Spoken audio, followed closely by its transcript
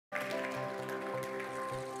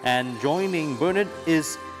And joining Bernard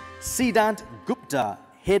is Siddhant Gupta,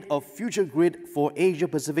 Head of Future Grid for Asia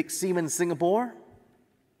Pacific Siemens Singapore.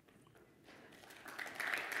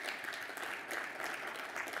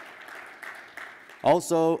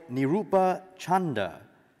 Also, Nirupa Chanda,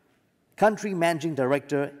 Country Managing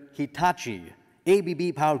Director, Hitachi,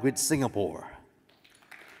 ABB Power Grid Singapore.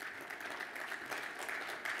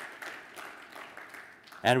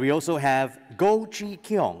 And we also have Goh Chi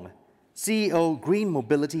Keong, CEO, Green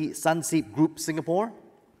Mobility Sunseap Group Singapore.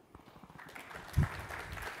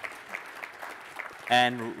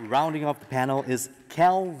 And rounding off the panel is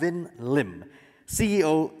Kelvin Lim,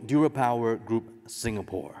 CEO, DuraPower Group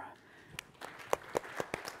Singapore.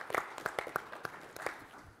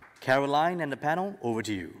 Caroline and the panel, over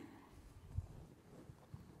to you.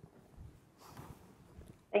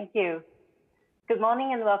 Thank you. Good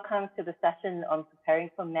morning and welcome to the session on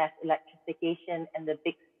preparing for mass electrification and the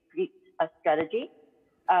big street strategy.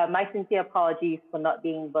 My sincere apologies for not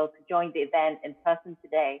being able to join the event in person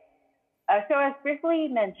today. So as briefly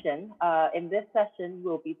mentioned, in this session,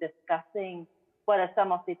 we'll be discussing what are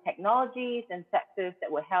some of the technologies and sectors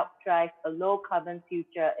that will help drive a low carbon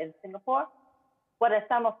future in Singapore. What are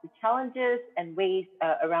some of the challenges and ways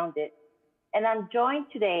around it? And I'm joined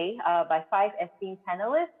today by 5 esteemed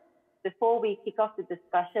panelists. Before we kick off the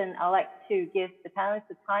discussion, I'd like to give the panelists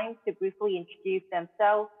the time to briefly introduce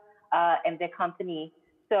themselves and their company.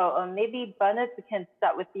 So maybe Bernard, we can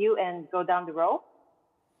start with you and go down the row.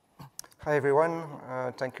 Hi everyone,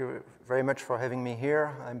 thank you very much for having me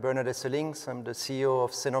here. I'm Bernard Esselinckx. I'm the CEO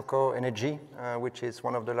of Senoko Energy, which is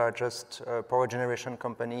one of the largest power generation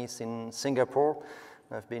companies in Singapore.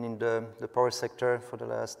 I've been in the power sector for the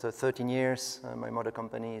last 13 years. My mother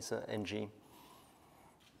company is NG.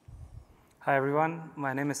 Hi everyone,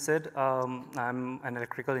 my name is Sid. I'm an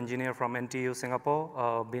electrical engineer from NTU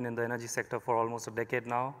Singapore. Been in the energy sector for almost a decade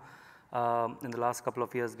now. In the last couple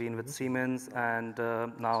of years, been with Siemens and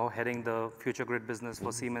now heading the future grid business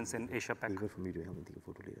for Siemens in Asia Pac.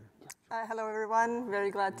 Hello everyone, very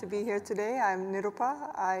glad to be here today. I'm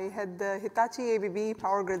Nirupa. I head the Hitachi ABB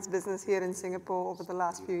Power Grids business here in Singapore over the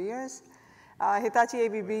last few years. Hitachi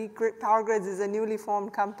ABB Power Grids is a newly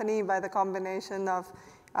formed company by the combination of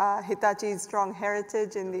Hitachi's strong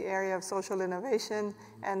heritage in the area of social innovation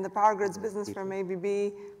and the power grids business from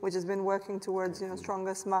ABB, which has been working towards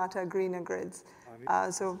stronger, smarter, greener grids.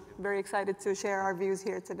 So very excited to share our views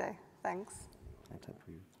here today. Thanks.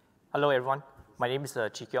 Hello everyone, my name is Chi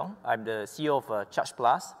Keong. I'm the CEO of Charge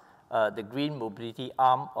Plus, the green mobility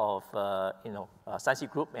arm of Sunseap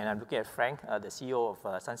Group, and I'm looking at Frank, the CEO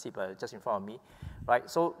of Sunseap, just in front of me. Right,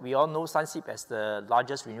 so we all know Sunseap as the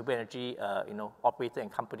largest renewable energy operator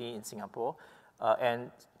and company in Singapore,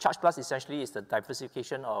 and Charge Plus essentially is the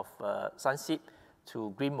diversification of Sunseap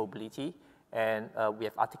to green mobility, and we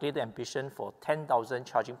have articulated ambition for 10,000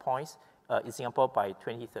 charging points in Singapore by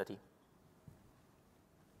 2030.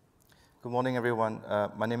 Good morning, everyone.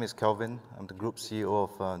 My name is Kelvin. I'm the Group CEO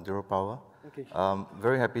of DuraPower.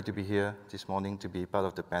 Very happy to be here this morning to be part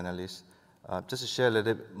of the panelists. Just to share a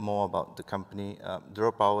little bit more about the company,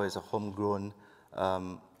 DuraPower is a homegrown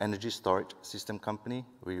energy storage system company.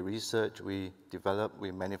 We research, we develop,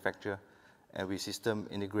 we manufacture, and we system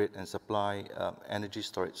integrate and supply energy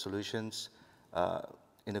storage solutions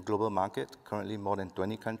in the global market, currently more than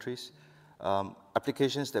 20 countries.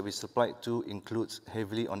 Applications that we supply to includes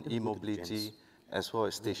heavily on e-mobility as well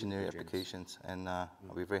as stationary applications, and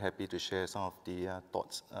we're very happy to share some of the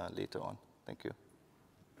thoughts later on. Thank you.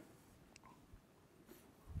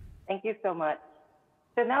 Thank you so much.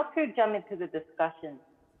 So now to jump into the discussion.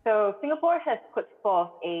 So Singapore has put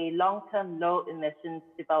forth a long-term low emissions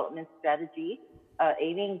development strategy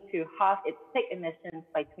aiming to halve its peak emissions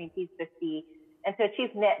by 2050 and to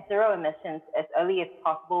achieve net zero emissions as early as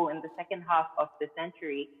possible in the second half of the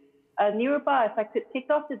century. Nirupa, if I could kick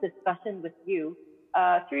off the discussion with you,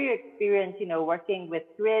 through your experience, working with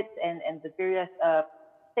grids and the various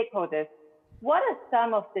stakeholders, what are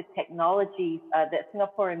some of the technologies that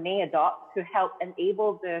Singapore may adopt to help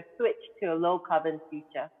enable the switch to a low carbon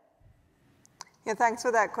future? Yeah, thanks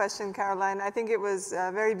for that question, Caroline. I think it was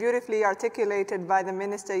very beautifully articulated by the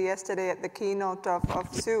minister yesterday at the keynote of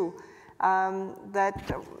SU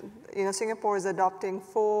that Singapore is adopting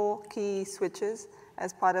 4 key switches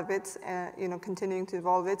as part of its continuing to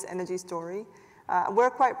evolve its energy story.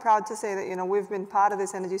 We're quite proud to say that we've been part of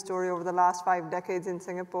this energy story over the last 5 decades in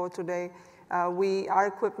Singapore. Today, our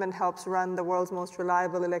equipment helps run the world's most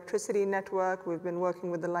reliable electricity network. We've been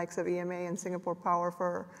working with the likes of EMA and Singapore Power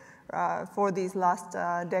for these last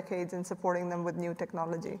decades and supporting them with new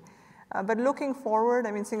technology. But looking forward,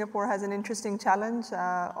 I mean, Singapore has an interesting challenge.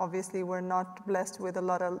 Obviously, we're not blessed with a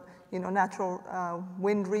lot of natural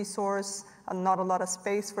wind resource, and not a lot of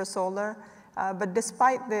space for solar. But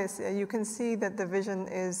despite this, you can see that the vision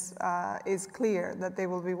is clear, that they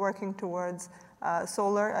will be working towards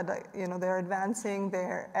solar. They're advancing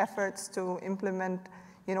their efforts to implement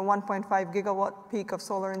 1.5 gigawatt peak of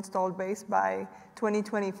solar installed base by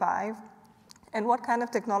 2025. And what kind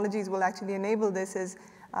of technologies will actually enable this is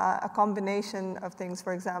a combination of things,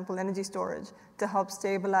 for example, energy storage, to help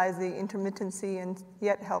stabilize the intermittency and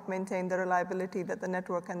yet help maintain the reliability that the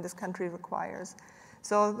network and this country requires.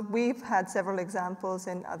 So we've had several examples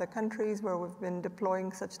in other countries where we've been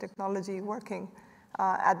deploying such technology, working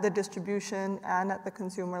at the distribution and at the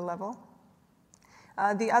consumer level.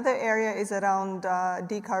 The other area is around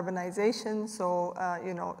decarbonization, so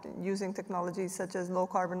using technologies such as low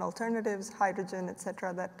carbon alternatives, hydrogen, et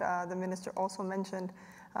cetera, that the minister also mentioned,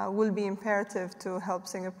 will be imperative to help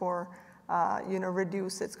Singapore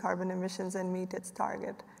reduce its carbon emissions and meet its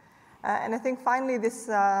target. And I think finally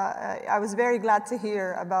I was very glad to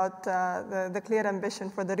hear about the clear ambition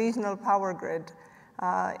for the regional power grid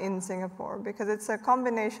in Singapore, because it's a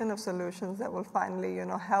combination of solutions that will finally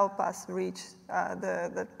help us reach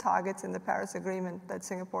the targets in the Paris Agreement that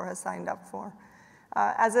Singapore has signed up for.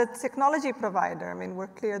 As a technology provider, I mean, we're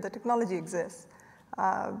clear the technology exists,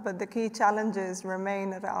 but the key challenges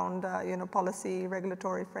remain around policy,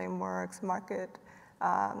 regulatory frameworks, market,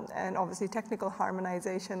 and obviously technical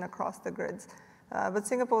harmonization across the grids. But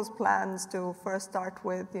Singapore's plans to first start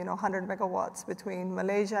with 100 megawatts between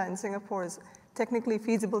Malaysia and Singapore is technically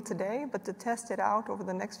feasible today, but to test it out over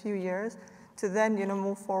the next few years to then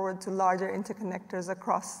move forward to larger interconnectors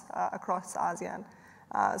across ASEAN.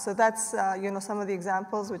 So that's some of the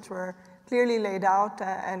examples which were clearly laid out,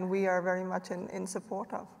 and we are very much in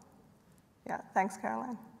support of. Yeah, thanks,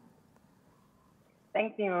 Caroline.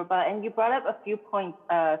 Thanks, Nirupa. And you brought up a few points,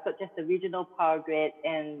 such as the regional power grid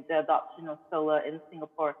and the adoption of solar in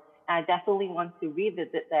Singapore. And I definitely want to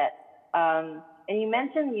revisit that. And you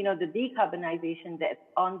mentioned, the decarbonization that's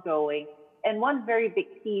ongoing. And one very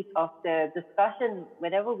big piece of the discussion,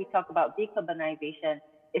 whenever we talk about decarbonization,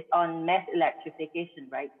 is on mass electrification,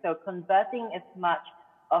 right? So converting as much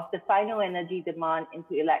of the final energy demand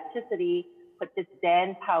into electricity, which is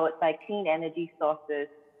then powered by clean energy sources.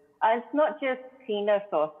 It's not just cleaner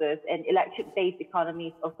sources, and electric-based economy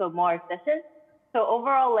is also more efficient. So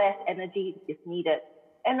overall, less energy is needed.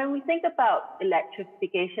 And when we think about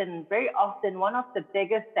electrification, very often one of the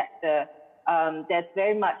biggest sector that's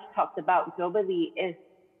very much talked about globally is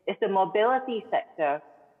the mobility sector.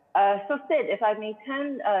 So Sid, if I may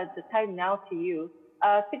turn the time now to you,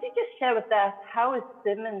 could you just share with us how is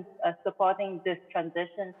Siemens supporting this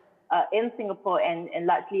transition in Singapore and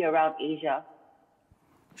largely around Asia?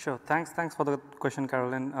 Sure. Thanks for the question,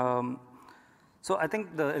 Caroline. So I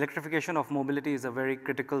think the electrification of mobility is a very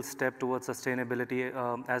critical step towards sustainability.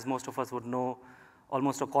 As most of us would know,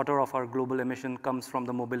 almost a quarter of our global emission comes from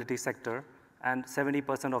the mobility sector, and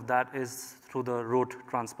 70% of that is through the road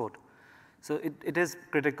transport. So it is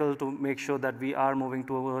critical to make sure that we are moving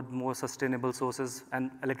toward more sustainable sources, and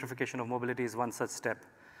electrification of mobility is one such step.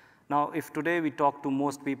 Now, if today we talk to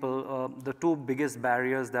most people, the two biggest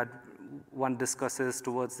barriers that one discusses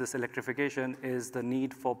towards this electrification is the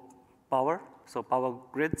need for power, so power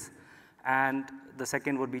grids, and the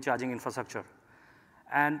second would be charging infrastructure.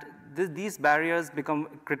 And these barriers become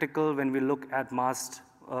critical when we look at mass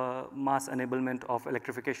enablement of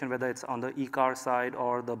electrification, whether it's on the e-car side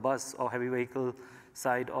or the bus or heavy vehicle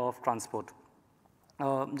side of transport.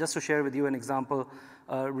 Just to share with you an example,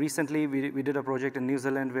 recently we did a project in New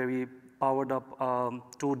Zealand where we powered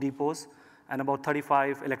up 2 depots and about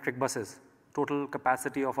 35 electric buses, total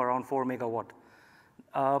capacity of around 4 megawatt.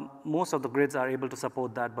 Most of the grids are able to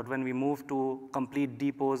support that, but when we move to complete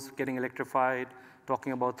depots getting electrified,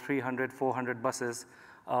 talking about 300, 400 buses,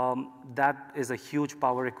 that is a huge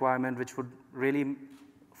power requirement which would really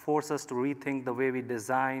force us to rethink the way we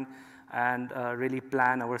design and really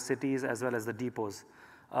plan our cities as well as the depots.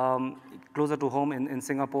 Closer to home in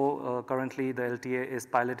Singapore, currently the LTA is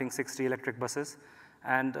piloting 60 electric buses.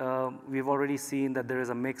 And we've already seen that there is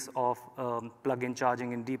a mix of plug-in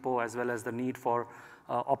charging in depot as well as the need for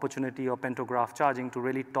opportunity or pantograph charging to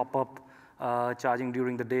really top up charging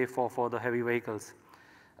during the day for the heavy vehicles.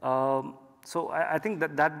 So I think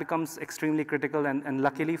that becomes extremely critical, and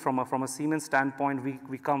luckily from a Siemens standpoint,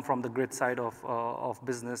 we come from the grid side of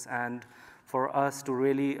business, and for us to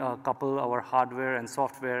really couple our hardware and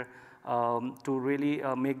software to really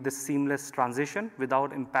make this seamless transition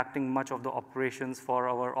without impacting much of the operations for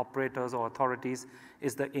our operators or authorities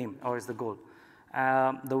is the aim or is the goal.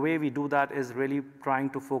 The way we do that is really trying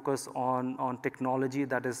to focus on technology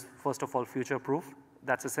that is, first of all, future-proof.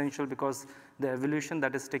 That's essential because the evolution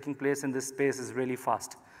that is taking place in this space is really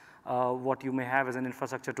fast. What you may have as an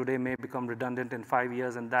infrastructure today may become redundant in 5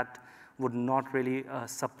 years, and that would not really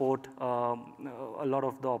support a lot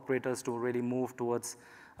of the operators to really move towards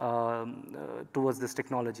this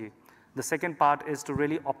technology. The second part is to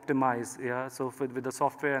really optimize, yeah? So with the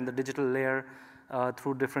software and the digital layer,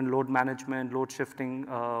 through different load management, load shifting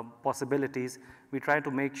possibilities, we try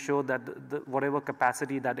to make sure that whatever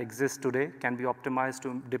capacity that exists today can be optimized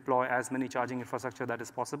to deploy as many charging infrastructure that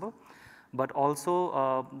is possible. But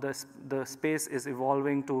also the space is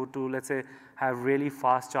evolving to let's say, have really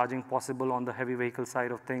fast charging possible on the heavy vehicle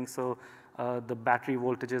side of things. So the battery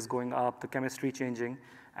voltages going up, the chemistry changing,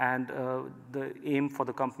 and the aim for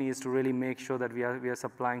the company is to really make sure that we are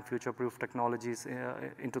supplying future-proof technologies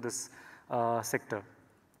into this sector.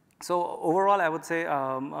 So overall, I would say,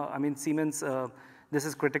 I mean, Siemens, this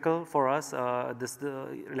is critical for us,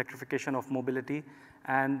 the electrification of mobility.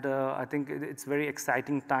 And I think it's very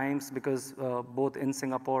exciting times because both in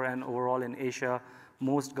Singapore and overall in Asia,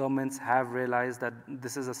 most governments have realized that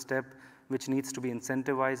this is a step which needs to be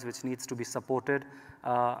incentivized, which needs to be supported,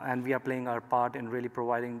 and we are playing our part in really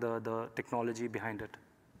providing the technology behind it.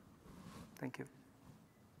 Thank you.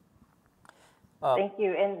 Thank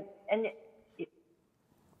you. And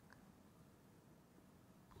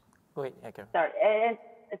go ahead, Karen. Sorry. And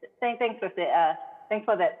thanks for that. Thanks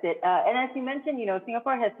for that, Sid. And as you mentioned, you know,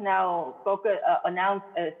 Singapore has now announced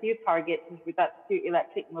a few targets with regards to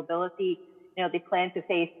electric mobility. You know, they plan to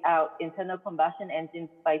phase out internal combustion engines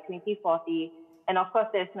by 2040, and of course,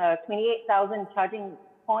 there's a 28,000 charging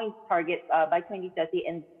points target by 2030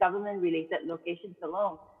 in government-related locations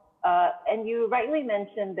alone. And you rightly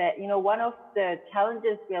mentioned that, you know, one of the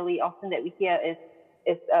challenges really often that we hear is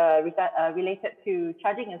related to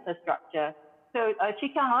charging infrastructure. So,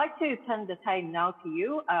 Chee Kiong, I'd like to turn the time now to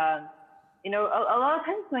you. You know, a lot of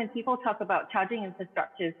times when people talk about charging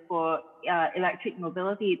infrastructures for electric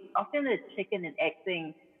mobility, it's often a chicken and egg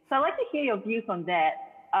thing. So I'd like to hear your views on that.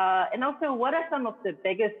 And also, what are some of the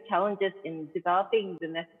biggest challenges in developing the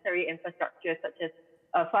necessary infrastructure, such as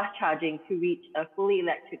fast charging, to reach a fully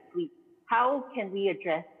electric fleet? How can we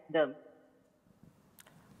address them?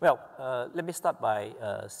 Well, let me start by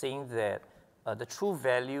saying that the true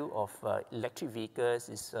value of electric vehicles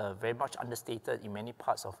is very much understated in many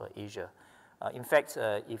parts of Asia. In fact,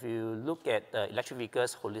 if you look at electric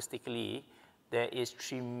vehicles holistically, there is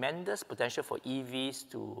tremendous potential for EVs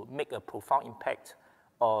to make a profound impact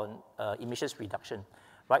on emissions reduction,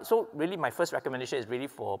 right? So really my first recommendation is really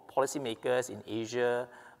for policymakers in Asia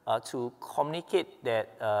to communicate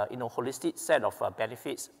that, you know, holistic set of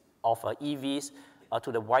benefits of EVs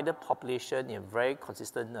to the wider population in a very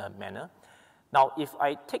consistent manner. Now, if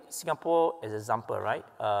I take Singapore as an example, right,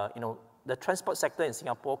 you know, the transport sector in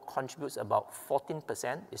Singapore contributes about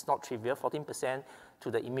 14%, it's not trivial, 14%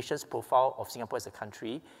 to the emissions profile of Singapore as a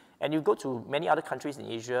country. And you go to many other countries in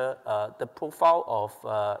Asia, the profile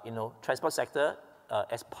of, you know, transport sector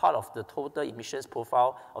as part of the total emissions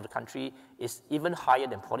profile of the country is even higher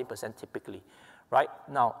than 40% typically, right?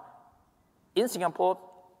 Now, in Singapore,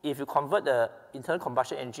 if you convert the internal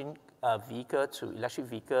combustion engine vehicle to electric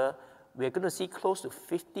vehicle, we're going to see close to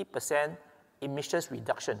 50% emissions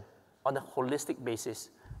reduction on a holistic basis,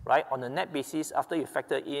 right? On a net basis, after you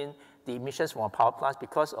factor in the emissions from our power plants,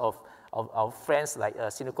 because of our friends like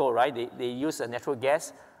Senoko, right? They use natural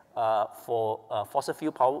gas for fossil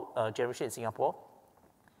fuel power generation in Singapore.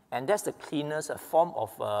 And that's the cleanest form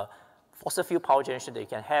of fossil fuel power generation that you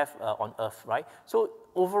can have on Earth, right? So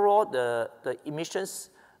overall, the emissions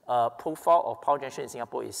profile of power generation in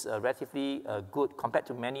Singapore is relatively good compared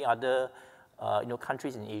to many other you know,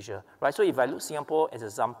 countries in Asia, right? So if I look Singapore as an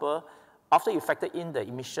example, after you factor in the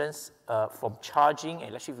emissions from charging an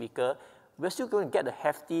electric vehicle, we're still going to get a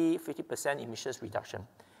hefty 50% emissions reduction.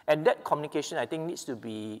 And that communication, I think, needs to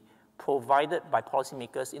be provided by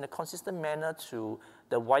policymakers in a consistent manner to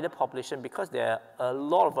the wider population, because there are a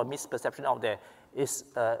lot of misperception out there. Is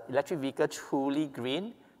electric vehicle truly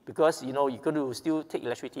green? Because, you know, you're going to still take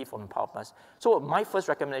electricity from power plants. So my first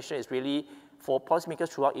recommendation is really for policymakers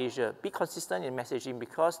throughout Asia, be consistent in messaging,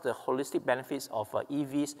 because the holistic benefits of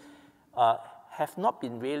EVs have not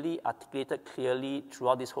been really articulated clearly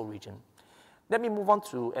throughout this whole region. Let me move on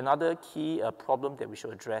to another key problem that we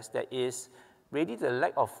should address, that is really the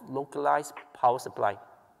lack of localized power supply.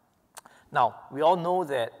 Now, we all know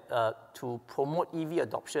that to promote EV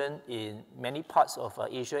adoption in many parts of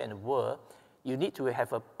Asia and the world, you need to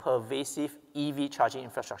have a pervasive EV charging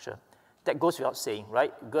infrastructure. That goes without saying,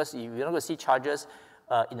 right? Because you're not going to see chargers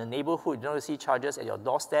in the neighborhood, you don't see chargers at your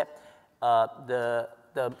doorstep. The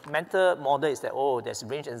mental model is that, oh, there's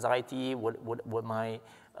range anxiety, would my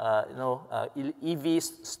EV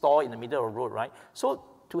store in the middle of the road, right? So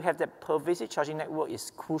to have that pervasive charging network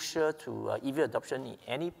is crucial to EV adoption in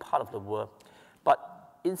any part of the world. But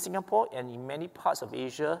in Singapore and in many parts of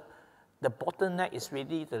Asia, the bottleneck is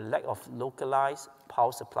really the lack of localized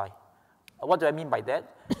power supply. What do I mean by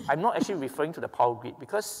that? I'm not actually referring to the power grid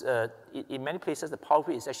because in many places the power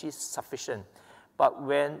grid is actually sufficient. But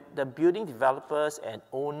when the building developers and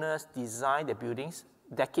owners designed the buildings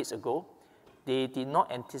decades ago, they did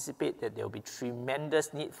not anticipate that there will be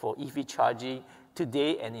tremendous need for EV charging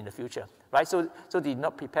today and in the future, right? So they did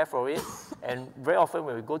not prepare for it. And very often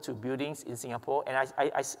when we go to buildings in Singapore, and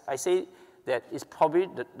I say that it's probably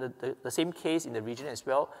the same case in the region as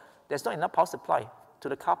well, there's not enough power supply to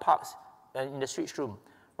the car parks and in the street room,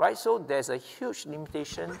 right? So there's a huge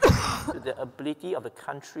limitation to the ability of the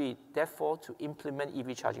country, therefore, to implement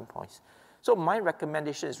EV charging points. So my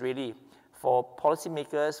recommendation is really for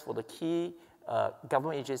policymakers, for the key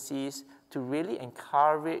government agencies to really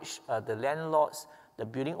encourage the landlords, the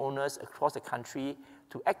building owners across the country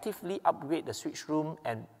to actively upgrade the switch room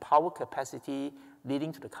and power capacity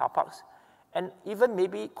leading to the car parks, and even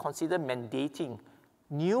maybe consider mandating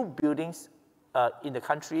new buildings in the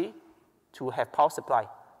country to have power supply,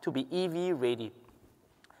 to be EV ready.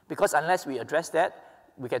 Because unless we address that,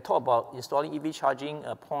 we can talk about installing EV charging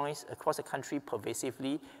points across the country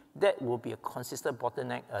pervasively. That will be a consistent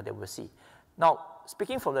bottleneck that we'll see. Now,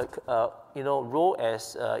 speaking from the role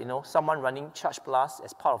as someone running Charge Plus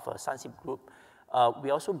as part of a Sunsip group,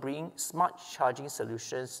 we also bring smart charging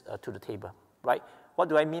solutions to the table, right? What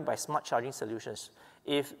do I mean by smart charging solutions?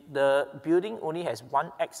 If the building only has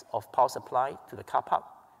 1x of power supply to the car park,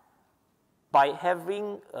 by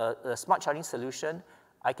having a smart charging solution,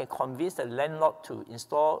 I can convince the landlord to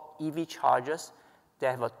install EV chargers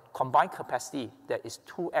that have a combined capacity that is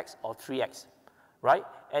 2x or 3x, right?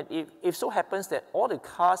 And if so happens that all the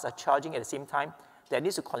cars are charging at the same time, that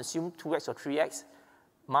needs to consume 2x or 3x,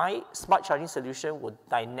 my smart charging solution would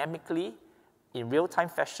dynamically, in real-time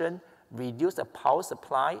fashion, reduce the power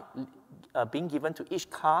supply being given to each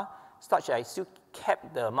car, such that I still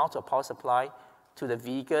kept the amount of power supply to the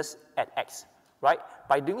vehicles at X, right?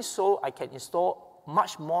 By doing so, I can install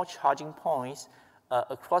much more charging points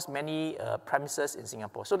across many premises in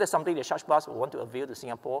Singapore. So that's something that Charge Plus will want to avail to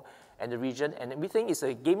Singapore and the region, and we think it's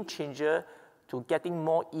a game changer to getting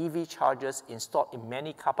more EV chargers installed in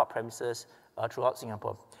many car park premises throughout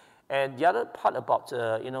Singapore. And the other part about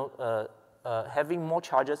having more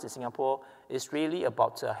chargers in Singapore is really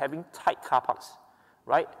about having tight car parks,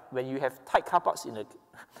 right? When you have tight car parks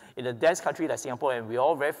in a dense country like Singapore, and we're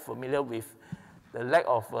all very familiar with the lack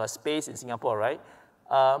of space in Singapore, right?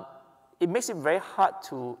 It makes it very hard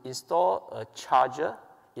to install a charger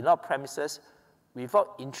in our premises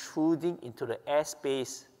without intruding into the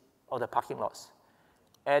airspace of the parking lots.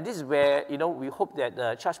 And this is where we hope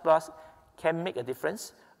that Charge Plus can make a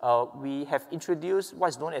difference. We have introduced what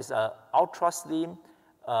is known as an ultra slim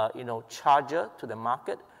charger to the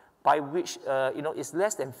market, by which is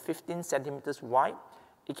less than 15 centimeters wide.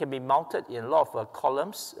 It can be mounted in a lot of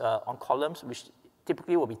columns, on columns which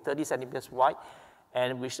typically will be 30 centimeters wide,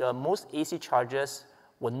 and which most AC chargers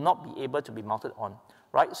will not be able to be mounted on,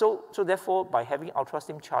 right? So therefore, by having ultra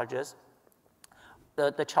slim chargers,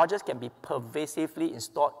 the chargers can be pervasively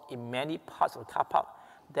installed in many parts of the car park,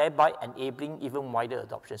 thereby enabling even wider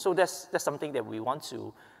adoption. So that's something that we want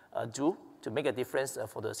to do to make a difference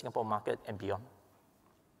for the Singapore market and beyond.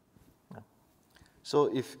 Yeah. So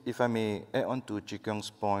if I may add on to Chee Kiong's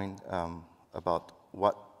point about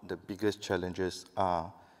what the biggest challenges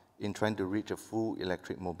are in trying to reach a full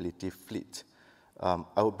electric mobility fleet,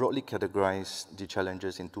 I would broadly categorize the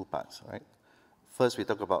challenges in two parts, right? First, we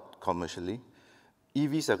talk about commercially.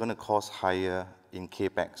 EVs are going to cost higher in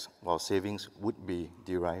CAPEX, while savings would be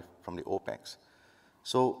derived from the OPEX.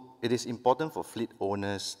 So it is important for fleet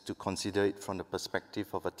owners to consider it from the perspective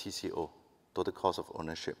of a TCO, total cost of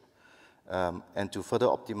ownership, and to further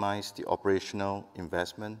optimize the operational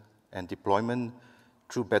investment and deployment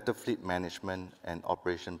through better fleet management and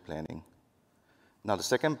operation planning. Now, the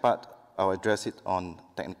second part, I'll address it on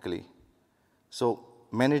technically. So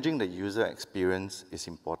managing the user experience is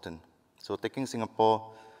important. So taking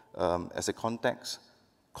Singapore as a context,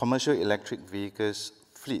 commercial electric vehicles,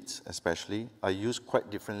 fleets especially, are used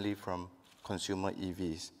quite differently from consumer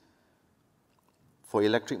EVs. For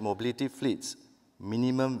electric mobility fleets,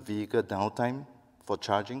 minimum vehicle downtime for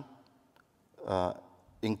charging,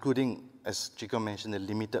 including, as Chee Kiong mentioned, the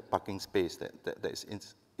limited parking space that is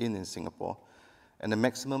in Singapore. and the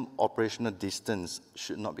maximum operational distance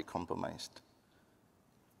should not be compromised.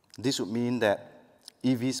 This would mean that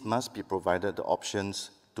EVs must be provided the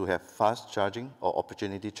options to have fast charging or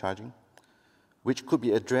opportunity charging, which could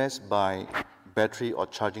be addressed by battery or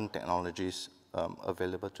charging technologies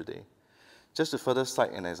available today. Just to further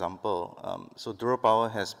cite an example, so Duro Power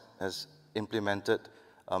has implemented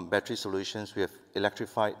battery solutions. We have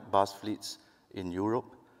electrified bus fleets in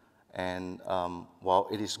Europe, and while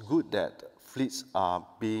it is good that fleets are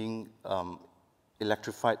being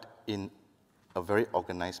electrified in a very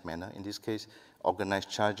organized manner, in this case, organized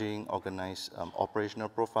charging, organized operational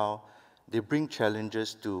profile, they bring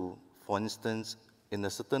challenges to, for instance, in a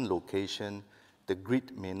certain location, the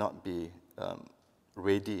grid may not be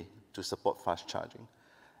ready to support fast charging.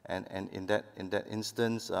 And in that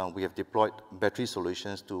instance, we have deployed battery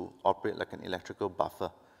solutions to operate like an electrical buffer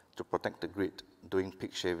to protect the grid, doing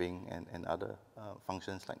peak shaving and other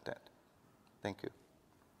functions like that. Thank you.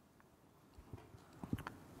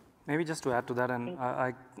 Maybe just to add to that, and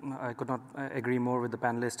I could not agree more with the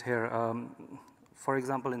panelist here. For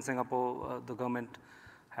example, in Singapore, the government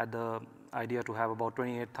had the idea to have about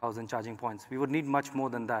 28,000 charging points. We would need much more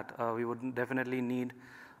than that. We would definitely need,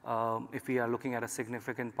 if we are looking at a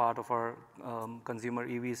significant part of our consumer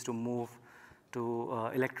EVs to move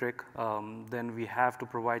to electric, then we have to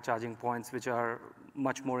provide charging points which are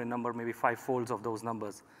much more in number, maybe 5-folds of those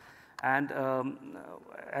numbers. And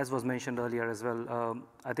as was mentioned earlier as well,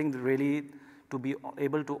 I think really to be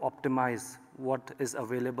able to optimize what is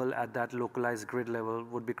available at that localized grid level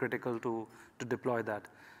would be critical to deploy that.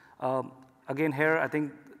 Again, here, I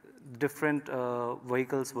think different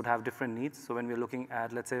vehicles would have different needs. So when we're looking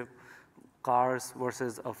at, let's say, cars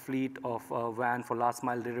versus a fleet of van for last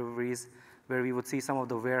mile deliveries, where we would see some of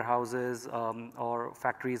the warehouses or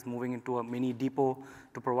factories moving into a mini depot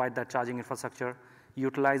to provide that charging infrastructure.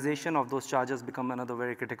 Utilization of those chargers become another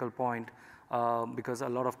very critical point because a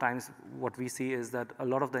lot of times what we see is that a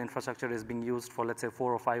lot of the infrastructure is being used for, let's say,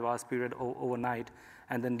 4 or 5 hours period overnight,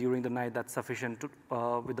 and then during the night that's sufficient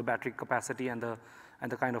to, with the battery capacity and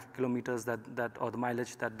the kind of kilometers that or the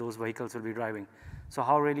mileage that those vehicles will be driving. So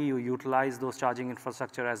how really you utilize those charging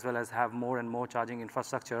infrastructure as well as have more and more charging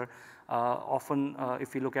infrastructure. Often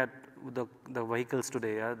if you look at the vehicles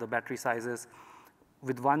today, the battery sizes,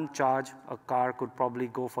 with one charge, a car could probably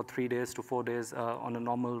go for 3 days to 4 days on a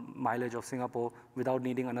normal mileage of Singapore without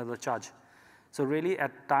needing another charge. So really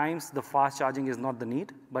at times the fast charging is not the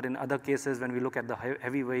need, but in other cases when we look at the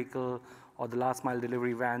heavy vehicle or the last mile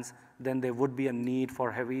delivery vans, then there would be a need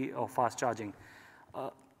for heavy or fast charging.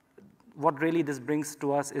 What really this brings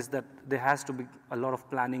to us is that there has to be a lot of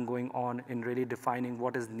planning going on in really defining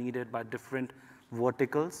what is needed by different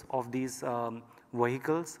verticals of these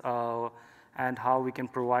vehicles and how we can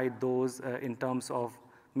provide those in terms of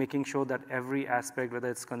making sure that every aspect, whether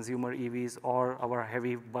it's consumer EVs or our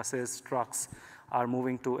heavy buses, trucks, are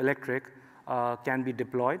moving to electric, can be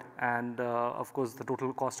deployed. And of course, the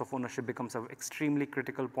total cost of ownership becomes an extremely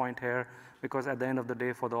critical point here, because at the end of the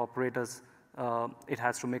day, for the operators, it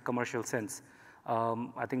has to make commercial sense.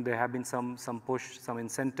 I think there have been some push, some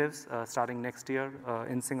incentives starting next year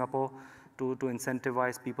in Singapore to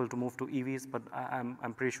incentivize people to move to EVs, but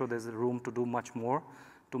I'm pretty sure there's room to do much more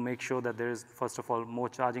to make sure that there is, first of all, more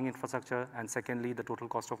charging infrastructure, and secondly, the total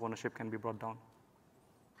cost of ownership can be brought down.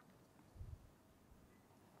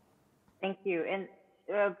 Thank you. And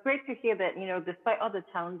great to hear that, despite all the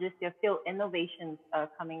challenges, there are still innovations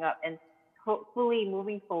coming up, and hopefully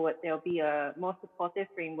moving forward, there'll be a more supportive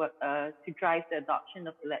framework to drive the adoption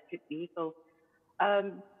of electric vehicles.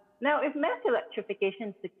 Now, if mass electrification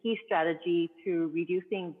is the key strategy to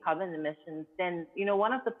reducing carbon emissions, then,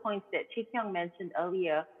 one of the points that Chi Kyung mentioned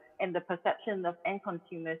earlier and the perception of end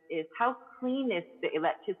consumers is how clean is the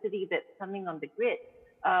electricity that's coming on the grid.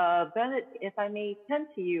 Bernard, if I may turn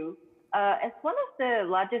to you, as one of the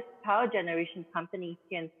largest power generation companies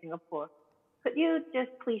here in Singapore, could you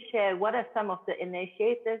just please share what are some of the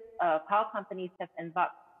initiatives power companies have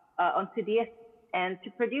embarked onto this and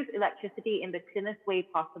to produce electricity in the cleanest way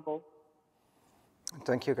possible?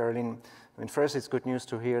 Thank you, Caroline. First, it's good news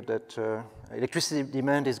to hear that electricity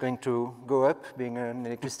demand is going to go up, being an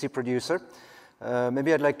electricity producer.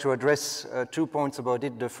 Maybe I'd like to address 2 points about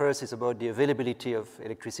it. The first is about the availability of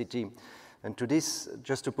electricity. And to this,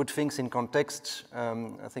 just to put things in context,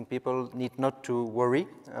 I think people need not to worry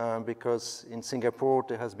because in Singapore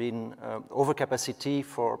there has been overcapacity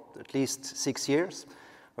for at least 6 years.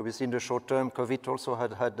 Obviously, in the short term, COVID also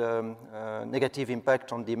had a negative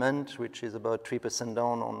impact on demand, which is about 3%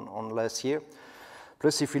 down on last year.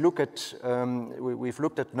 Plus, if we look at, we've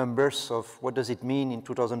looked at numbers of what does it mean in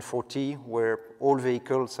 2040, where all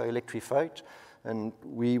vehicles are electrified. And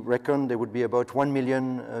we reckon there would be about 1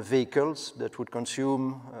 million vehicles that would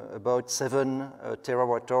consume about 7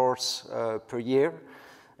 terawatt hours per year.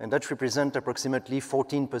 And that represents approximately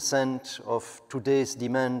 14% of today's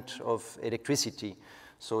demand of electricity.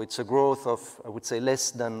 So it's a growth of, I would say, less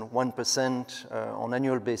than 1% on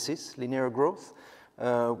annual basis, linear growth,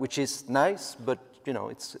 which is nice, but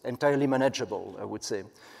it's entirely manageable, I would say.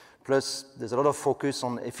 Plus, there's a lot of focus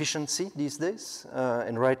on efficiency these days,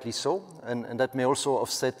 and rightly so, and that may also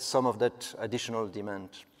offset some of that additional demand.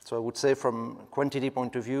 So I would say from quantity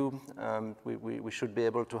point of view, we should be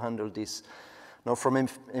able to handle this. Now, from an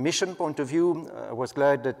emission point of view, I was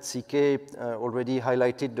glad that CK already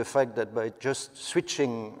highlighted the fact that by just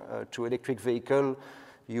switching to electric vehicle,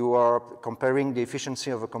 you are comparing the efficiency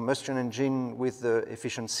of a combustion engine with the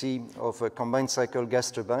efficiency of a combined cycle gas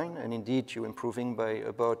turbine, and indeed you're improving by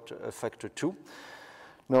about a factor 2.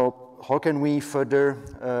 Now, how can we further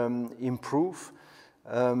improve?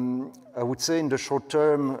 I would say in the short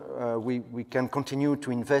term, we can continue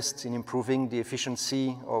to invest in improving the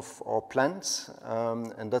efficiency of our plants,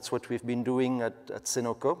 and that's what we've been doing at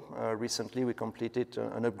Senoko. Recently, we completed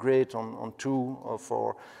an upgrade on 2 of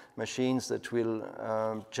our machines that will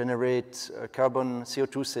generate carbon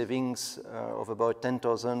CO2 savings of about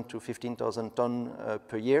 10,000 to 15,000 tons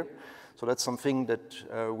per year. So that's something that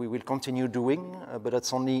we will continue doing, but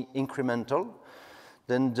that's only incremental.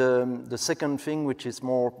 Then the second thing, which is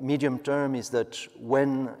more medium term, is that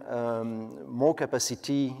when more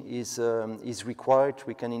capacity is required,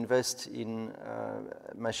 we can invest in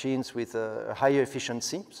machines with a higher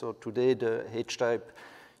efficiency. So today the H-type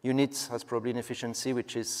units has probably an efficiency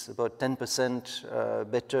which is about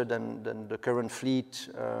 10% better than the current fleet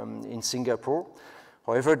in Singapore.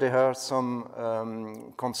 However, there are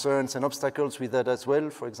some concerns and obstacles with that as well.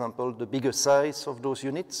 For example, the bigger size of those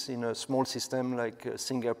units in a small system like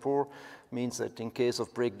Singapore means that in case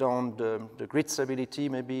of breakdown, the grid stability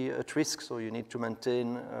may be at risk, so you need to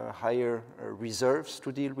maintain higher reserves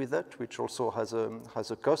to deal with that, which also has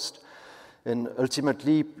a cost. And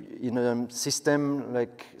ultimately, in a system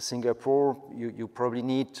like Singapore, you probably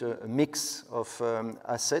need a mix of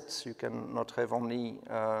assets. You cannot have only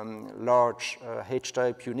large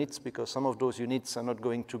H-type units, because some of those units are not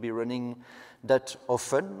going to be running that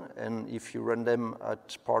often. And if you run them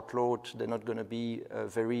at part load, they're not going to be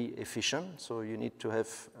very efficient. So you need to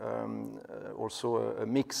have also a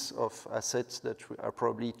mix of assets that are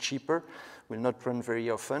probably cheaper, will not run very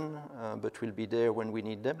often, but will be there when we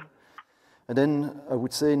need them. And then I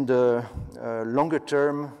would say in the longer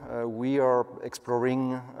term, we are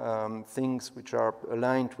exploring things which are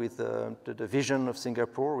aligned with the vision of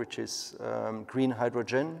Singapore, which is green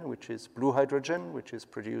hydrogen, which is blue hydrogen, which is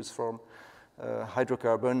produced from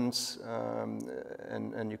hydrocarbons,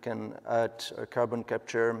 and you can add carbon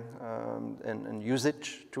capture and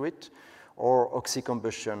usage to it, or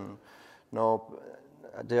oxy-combustion. Now,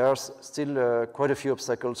 there are still quite a few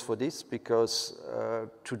obstacles for this, because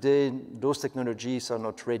today those technologies are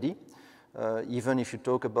not ready. Even if you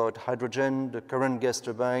talk about hydrogen, the current gas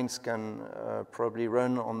turbines can probably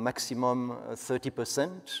run on maximum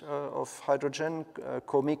 30% of hydrogen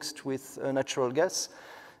co-mixed with natural gas.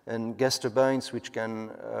 And gas turbines which can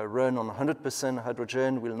run on 100%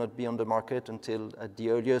 hydrogen will not be on the market until at the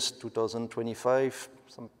earliest 2025,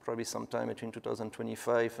 probably sometime between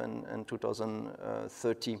 2025 and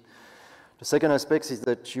 2030. The second aspect is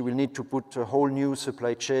that you will need to put a whole new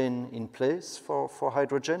supply chain in place for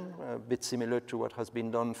hydrogen, a bit similar to what has been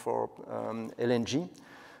done for LNG.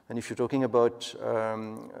 And if you're talking about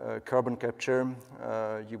carbon capture,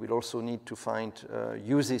 you will also need to find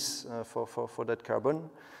uses for that carbon.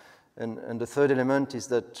 And the third element is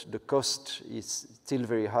that the cost is still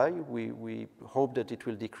very high. We hope that it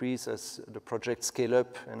will decrease as the project scale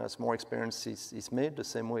up and as more experience is made, the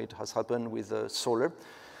same way it has happened with solar.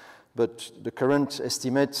 But the current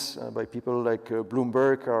estimates by people like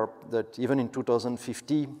Bloomberg are that even in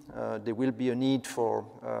 2050, there will be a need for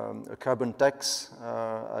a carbon tax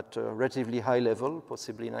at a relatively high level,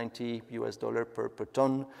 possibly $90 per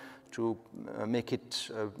ton, to make it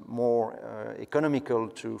more economical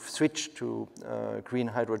to switch to green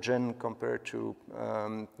hydrogen compared to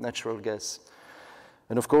natural gas.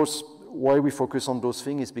 And of course, why we focus on those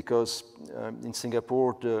things is because in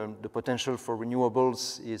Singapore, the potential for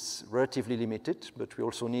renewables is relatively limited, but we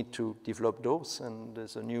also need to develop those. And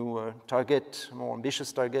there's a new target, more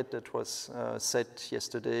ambitious target that was set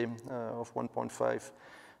yesterday of 1.5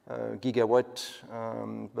 gigawatt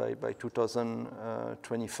by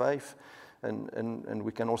 2025. And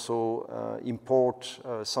we can also import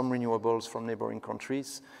some renewables from neighboring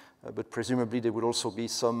countries. but presumably there would also be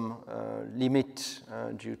some limit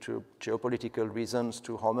due to geopolitical reasons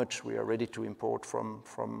to how much we are ready to import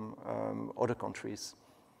from other countries.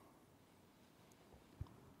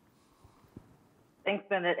 Thanks,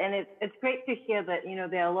 Bernard. And it's great to hear that,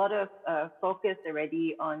 there are a lot of focus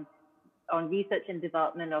already on research and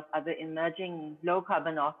development of other emerging low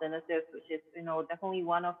carbon alternatives, which is, definitely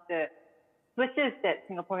one of the switches that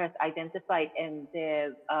Singapore has identified in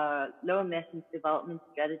their low emissions development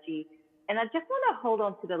strategy. And I just want to hold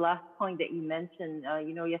on to the last point that you mentioned.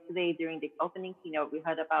 Yesterday during the opening keynote, we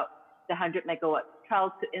heard about the 100 megawatt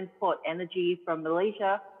trial to import energy from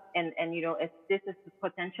Malaysia. And if this is the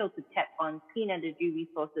potential to tap on clean energy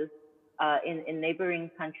resources in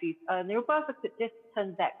neighboring countries. Nirupa, if I could just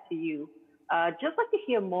turn back to you. Just like to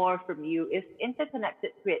hear more from you. Is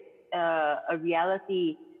interconnected grid a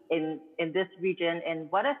reality in this region,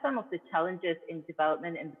 and what are some of the challenges in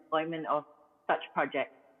development and deployment of such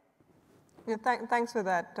projects? Yeah, thanks for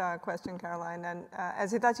that question, Caroline. And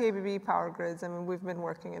as Hitachi ABB Power Grids, I mean, we've been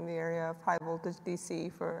working in the area of high voltage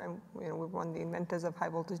DC for, we're one of the inventors of high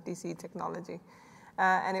voltage DC technology.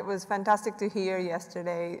 And it was fantastic to hear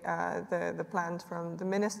yesterday the plans from the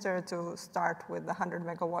minister to start with the 100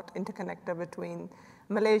 megawatt interconnector between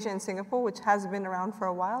Malaysia and Singapore, which has been around for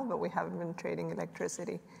a while, but we haven't been trading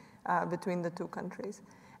electricity between the two countries.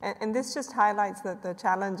 And this just highlights that the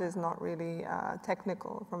challenge is not really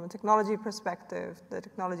technical. From a technology perspective, the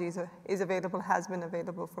technology is available, has been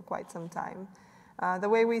available for quite some time. The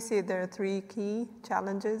way we see it, there are three key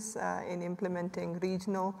challenges in implementing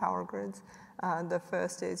regional power grids. The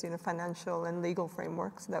first is financial and legal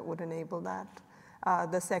frameworks that would enable that.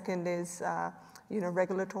 The second is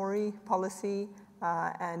regulatory policy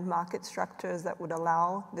and market structures that would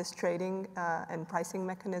allow this trading and pricing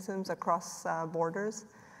mechanisms across borders.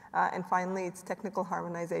 And finally, it's technical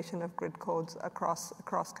harmonization of grid codes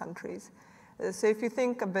across countries. So if you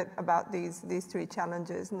think a bit about these three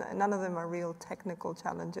challenges, none of them are real technical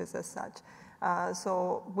challenges as such.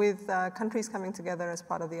 So with countries coming together as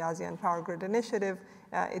part of the ASEAN Power Grid Initiative,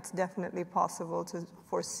 it's definitely possible to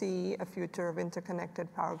foresee a future of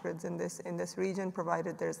interconnected power grids in this region,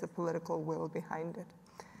 provided there's the political will behind it.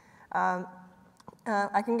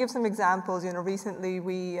 I can give some examples. Recently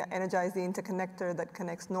we energized the interconnector that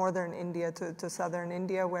connects northern India to southern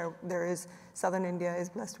India, where southern India is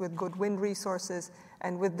blessed with good wind resources.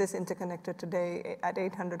 And with this interconnector today at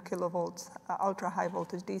 800 kilovolts, ultra high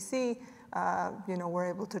voltage DC, we're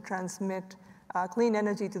able to transmit clean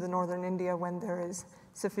energy to the northern India when there is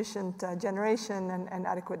sufficient generation and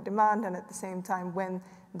adequate demand. And at the same time, when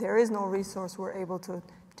there is no resource, we're able to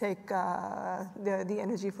take the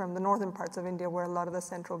energy from the northern parts of India where a lot of the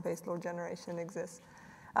central baseload generation exists.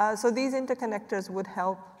 So these interconnectors would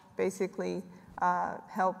help basically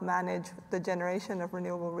help manage the generation of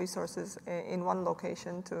renewable resources in one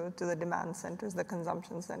location to the demand centers, the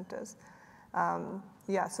consumption centers.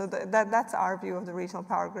 So that's our view of the regional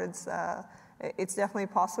power grids. It's definitely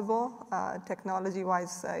possible.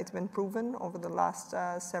 Technology-wise, it's been proven over the last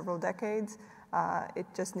several decades. It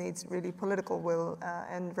just needs really political will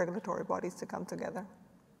and regulatory bodies to come together.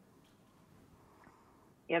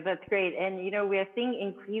 Yeah, that's great. And, we are seeing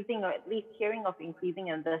increasing, or at least hearing of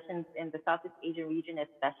increasing ambitions in the Southeast Asian region,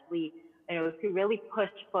 especially, to really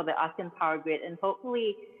push for the ASEAN Power Grid. And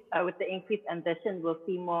hopefully, with the increased ambition, we'll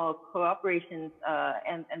see more cooperations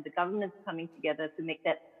and the governments coming together to make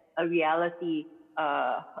that a reality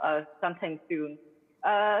sometime soon.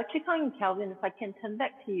 Chikong and Kelvin, if I can turn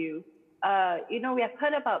back to you. We have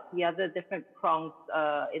heard about the other different prongs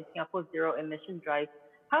in Singapore's zero emission drive.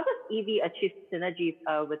 How does EV achieve synergies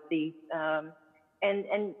with these?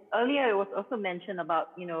 And earlier it was also mentioned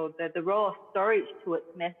about, the role of storage towards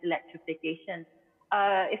mass electrification.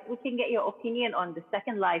 If we can get your opinion on the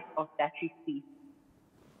second life of batteries, please.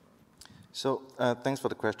 So thanks for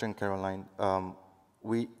the question, Caroline.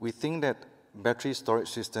 We think that battery storage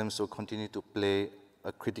systems will continue to play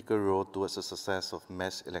a critical role towards the success of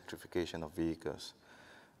mass electrification of vehicles.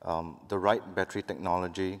 The right battery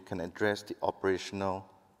technology can address the operational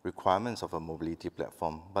requirements of a mobility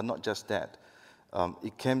platform, but not just that.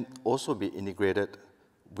 It can also be integrated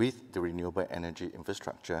with the renewable energy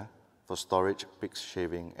infrastructure for storage, peak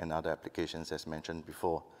shaving, and other applications as mentioned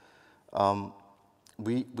before.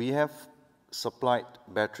 We have supplied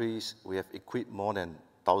batteries, we have equipped more than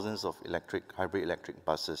thousands of hybrid electric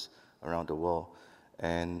buses around the world.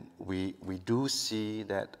 And we do see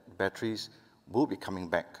that batteries will be coming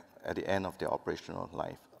back at the end of their operational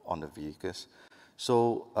life on the vehicles.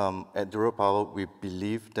 So at Duro Power, we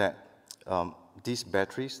believe that these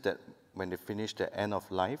batteries, that when they finish their end of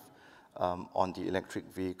life, on the electric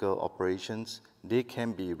vehicle operations, they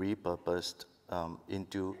can be repurposed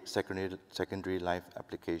into secondary life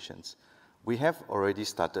applications. We have already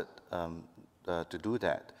started to do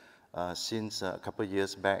that. Since a couple of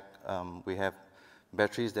years back, we have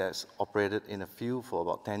batteries that's operated in a field for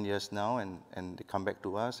about 10 years now, and they come back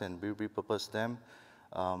to us and we repurpose them.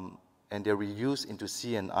 And they're reused into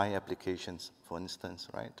C&I applications, for instance,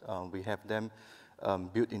 right? We have them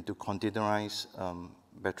built into containerized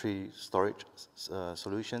battery storage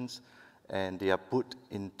solutions, and they are put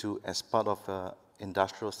into as part of an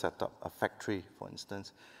industrial setup, a factory, for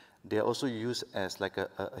instance. They are also used as like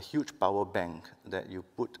a huge power bank that you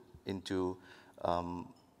put into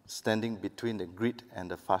standing between the grid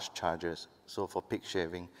and the fast chargers, so for peak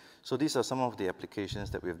shaving. So these are some of the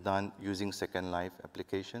applications that we've done using second life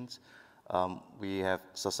applications. We have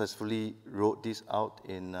successfully rolled this out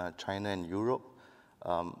in China and Europe.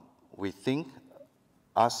 We think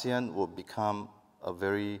ASEAN will become a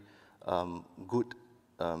very good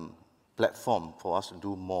platform for us to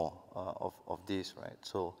do more of this, right?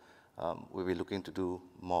 So we'll be looking to do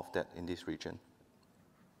more of that in this region.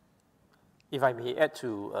 If I may add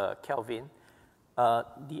to Kelvin,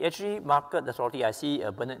 the energy market authority, I see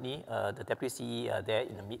Bernard Ni, the deputy CE there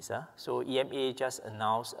in the midst. So EMA just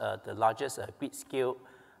announced the largest grid-scale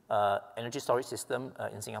energy storage system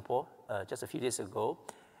in Singapore just a few days ago.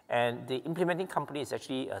 And the implementing company is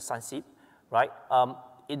actually Sunsip, right?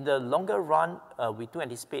 In the longer run, we do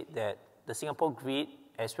anticipate that the Singapore grid,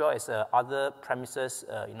 as well as other premises,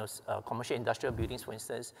 commercial industrial buildings, for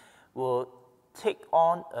instance, will take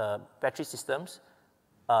on battery systems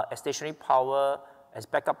as stationary power, as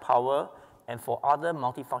backup power, and for other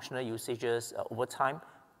multifunctional usages over time,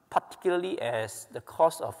 particularly as the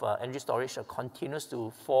cost of energy storage continues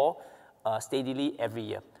to fall steadily every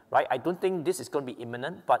year, right? I don't think this is going to be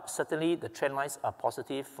imminent, but certainly the trend lines are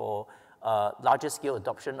positive for larger scale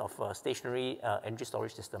adoption of stationary energy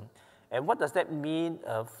storage system. And what does that mean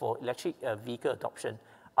for electric vehicle adoption?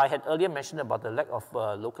 I had earlier mentioned about the lack of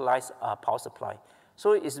localized power supply.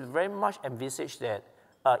 So it's very much envisaged that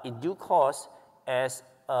in due course, as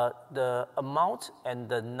the amount and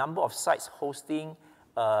the number of sites hosting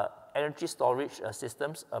energy storage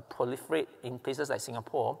systems proliferate in places like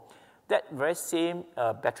Singapore, that very same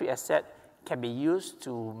battery asset can be used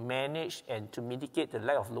to manage and to mitigate the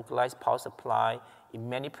lack of localized power supply in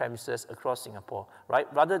many premises across Singapore,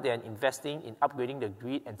 right? Rather than investing in upgrading the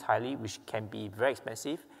grid entirely, which can be very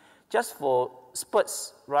expensive, just for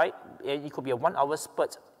spurts, right? And it could be a 1 hour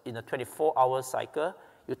spurt in a 24-hour cycle.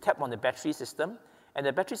 You tap on the battery system, and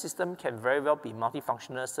the battery system can very well be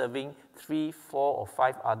multifunctional, serving 3, 4, or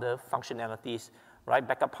 5 other functionalities, right?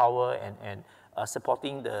 Backup power and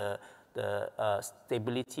supporting the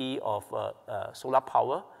stability of solar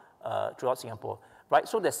power throughout Singapore, right?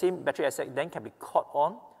 So the same battery asset then can be called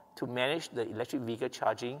on to manage the electric vehicle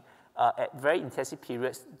charging at very intensive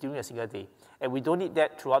periods during a single day. And we don't need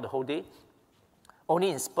that throughout the whole day, only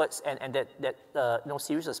in spurts, and that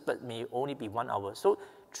series of spurts may only be 1 hour. So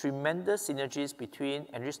tremendous synergies between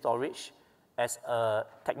energy storage as a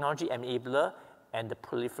technology enabler and the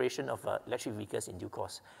proliferation of electric vehicles in due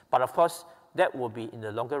course. But of course, that will be in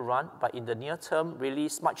the longer run, but in the near term, really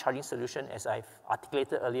smart charging solution, as I've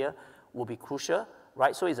articulated earlier, will be crucial,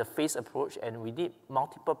 right? So it's a phased approach, and we need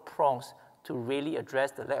multiple prongs to really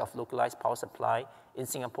address the lack of localized power supply in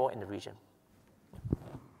Singapore and the region.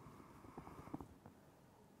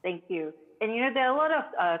 Thank you. And there are a lot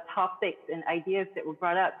of topics and ideas that were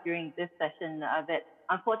brought up during this session that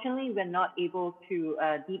unfortunately we're not able to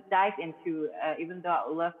deep dive into, even though I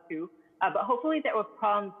would love to. But hopefully that will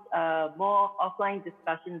prompt more offline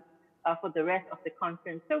discussions for the rest of the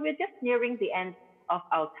conference. So we're just nearing the end of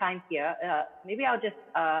our time here. Maybe I'll just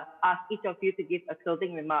ask each of you to give a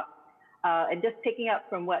closing remark. And just picking up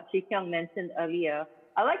from what Chee Kiong mentioned earlier,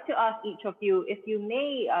 I'd like to ask each of you, if you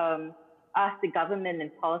may ask the government and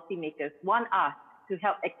policymakers one ask to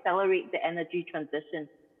help accelerate the energy transition,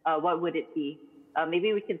 what would it be?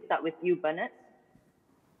 Maybe we can start with you, Bernard.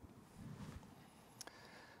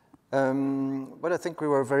 Well, I think we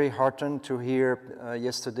were very heartened to hear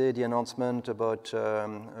yesterday the announcement about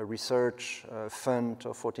a research fund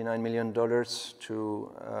of $49 million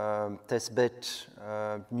to test bed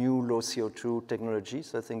new low CO2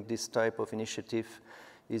 technologies. I think this type of initiative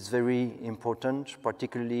is very important,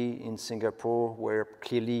 particularly in Singapore, where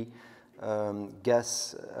clearly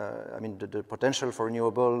gas, the potential for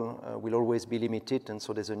renewable will always be limited, and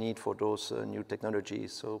so there's a need for those new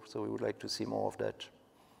technologies. So we would like to see more of that.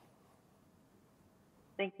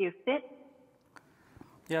 Thank you. Sid?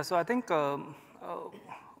 Yeah, so I think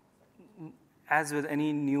as with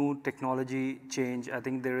any new technology change, I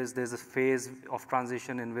think there's a phase of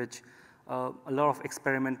transition in which a lot of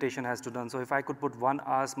experimentation has to be done. So if I could put one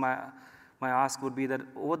ask, my ask would be that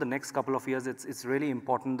over the next couple of years, it's really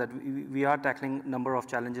important that we are tackling a number of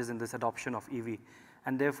challenges in this adoption of EV.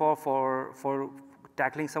 And therefore, for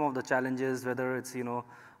tackling some of the challenges, whether it's,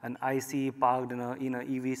 an IC parked in a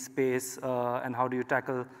EV space, and how do you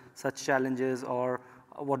tackle such challenges, or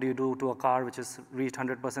what do you do to a car which has reached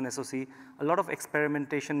 100% SOC, a lot of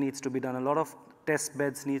experimentation needs to be done, a lot of test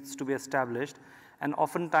beds needs to be established. And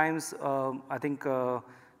oftentimes, I think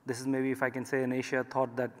this is maybe, if I can say, in Asia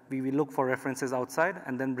thought that we will look for references outside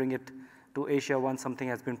and then bring it to Asia once something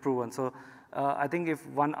has been proven. So I think if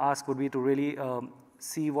one ask would be to really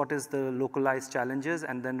see what is the localized challenges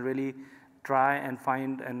and then really try and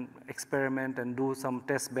find and experiment and do some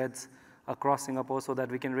test beds across Singapore so that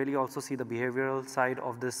we can really also see the behavioral side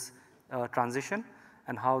of this transition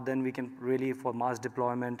and how then we can really, for mass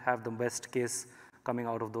deployment, have the best case coming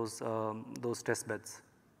out of those test beds.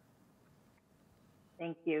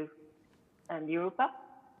 Thank you. And Europa?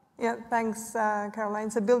 Yeah, thanks,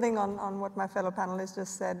 Caroline. So building on what my fellow panelists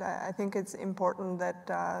just said, I think it's important that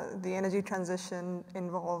the energy transition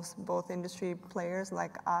involves both industry players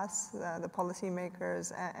like us, the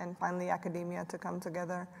policymakers, and finally academia to come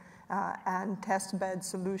together and test bed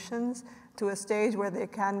solutions to a stage where they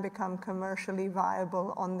can become commercially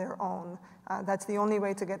viable on their own. That's the only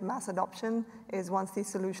way to get mass adoption, is once these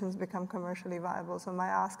solutions become commercially viable. So my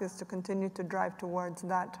ask is to continue to drive towards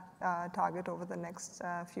that target over the next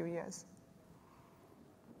few years.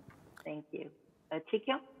 Thank you. Chee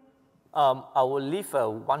Kiong? I will leave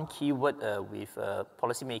one key word with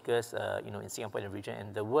policymakers in Singapore and the region,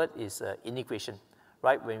 and the word is integration.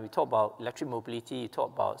 Right? When we talk about electric mobility, you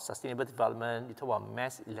talk about sustainable development, you talk about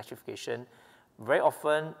mass electrification, very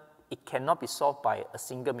often it cannot be solved by a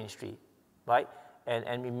single ministry, right?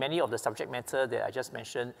 And in many of the subject matter that I just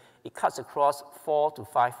mentioned, it cuts across 4 to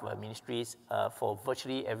 5 ministries for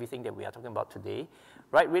virtually everything that we are talking about today,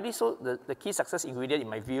 right? Really, so the key success ingredient in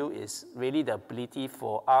my view is really the ability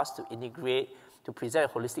for us to integrate, to present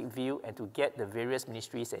a holistic view, and to get the various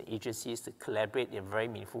ministries and agencies to collaborate in a very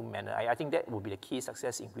meaningful manner. I think that will be the key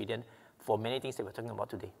success ingredient for many things that we're talking about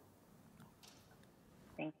today.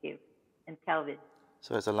 Thank you. And Kelvin?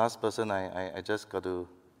 So as the last person, I just got to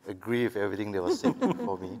agree with everything that was said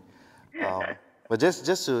for me. But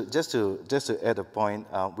just to add a point,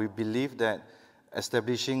 we believe that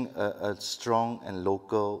establishing a strong and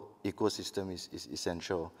local ecosystem is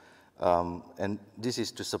essential. And this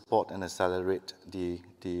is to support and accelerate the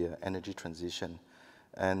energy transition.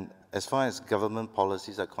 And as far as government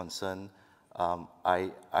policies are concerned,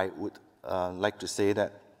 I would like to say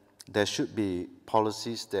that there should be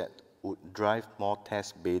policies that would drive more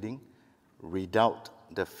test bedding without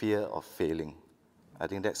the fear of failing. I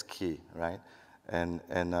think that's key, right? And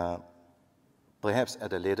perhaps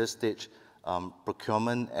at a later stage,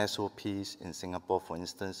 procurement SOPs in Singapore, for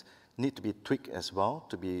instance, need to be tweaked as well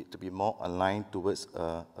to be more aligned towards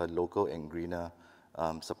a local and greener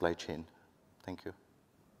supply chain. Thank you.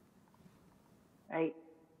 Right.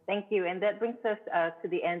 Thank you. And that brings us to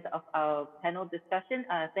the end of our panel discussion.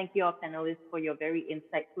 Thank you all panelists for your very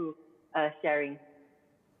insightful sharing.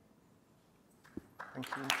 Thank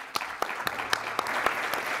you.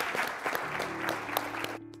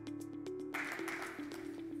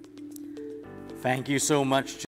 Thank you so much.